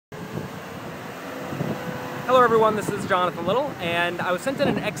Hello everyone, this is Jonathan Little, and I was sent in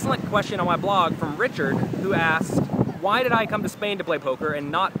an excellent question on my blog from Richard, who asked, why did I come to Spain to play poker and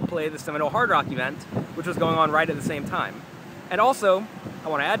not play the Seminole Hard Rock event, which was going on right at the same time? And also, I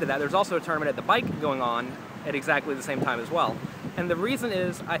want to add to that, there's also a tournament at the Bike going on at exactly the same time as well. And the reason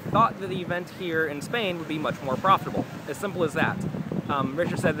is, I thought that the event here in Spain would be much more profitable. As simple as that.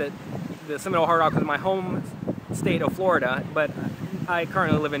 Richard said that the Seminole Hard Rock was my home state of Florida, but I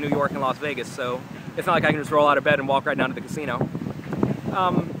currently live in New York and Las Vegas, so it's not like I can just roll out of bed and walk right down to the casino.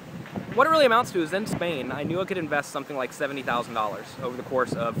 What it really amounts to is in Spain, I knew I could invest something like $70,000 over the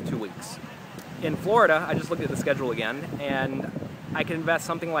course of 2 weeks. In Florida, I just looked at the schedule again, and I could invest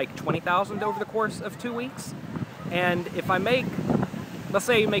something like $20,000 over the course of 2 weeks. And if I make, let's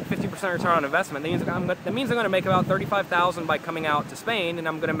say you make 50% return on investment, that means I'm going to make about $35,000 by coming out to Spain, and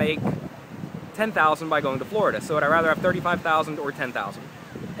I'm going to make $10,000 by going to Florida. So would I rather have $35,000 or $10,000?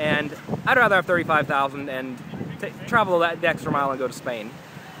 And I'd rather have $35,000 and travel the extra mile and go to Spain.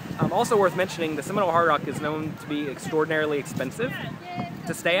 Also worth mentioning, the Seminole Hard Rock is known to be extraordinarily expensive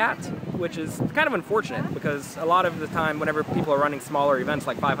to stay at, which is kind of unfortunate because a lot of the time whenever people are running smaller events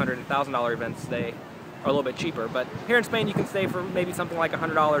like $500 and $1,000 events, they are a little bit cheaper. But here in Spain you can stay for maybe something like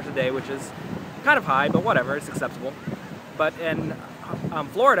 $100 a day, which is kind of high, but whatever, it's acceptable. But in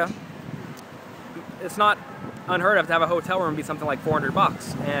Florida, it's not unheard of to have a hotel room be something like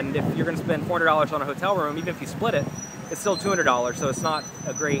 $400, and if you're going to spend $400 on a hotel room, even if you split it, it's still $200, so it's not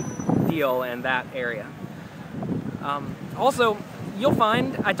a great deal in that area. Also, you'll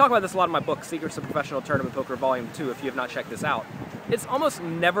find, I talk about this a lot in my book, Secrets of Professional Tournament Poker Volume 2, if you have not checked this out. It's almost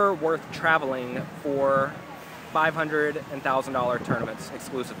never worth traveling for $500 and $1,000 tournaments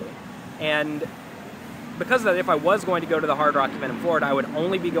exclusively. And because of that, if I was going to go to the Hard Rock event in Florida, I would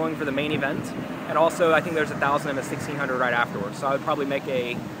only be going for the main event, and also I think there's 1,000 and a 1,600 right afterwards, so I would probably make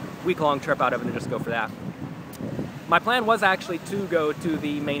a week-long trip out of it and just go for that. My plan was actually to go to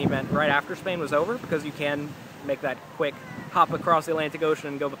the main event right after Spain was over, because you can make that quick hop across the Atlantic Ocean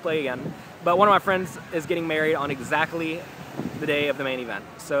and go play again, but one of my friends is getting married on exactly the day of the main event,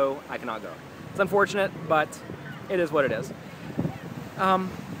 so I cannot go. It's unfortunate, but it is what it is.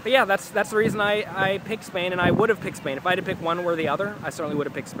 But yeah, that's the reason I picked Spain, and I would have picked Spain. If I had to pick one or the other, I certainly would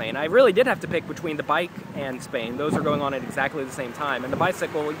have picked Spain. I really did have to pick between the Bike and Spain. Those are going on at exactly the same time. And the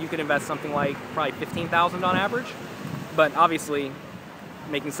bicycle, you could invest something like probably $15,000 on average, but obviously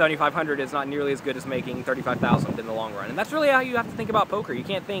making $7,500 is not nearly as good as making $35,000 in the long run. And that's really how you have to think about poker. You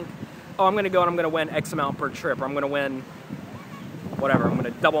can't think, oh, I'm going to go and I'm going to win X amount per trip, or I'm going to win whatever, I'm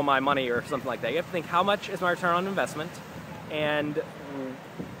going to double my money or something like that. You have to think, how much is my return on investment, and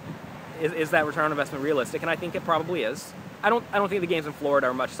is that return on investment realistic? And I think it probably is. I don't think the games in Florida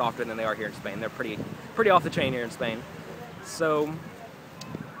are much softer than they are here in Spain. They're pretty off the chain here in Spain. So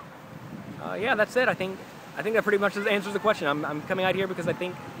yeah, that's it. I think that pretty much answers the question. I'm coming out here because I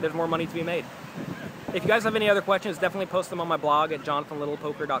think there's more money to be made. If you guys have any other questions, definitely post them on my blog at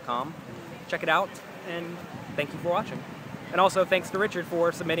jonathanlittlepoker.com. Check it out, and thank you for watching. And also thanks to Richard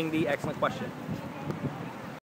for submitting the excellent question.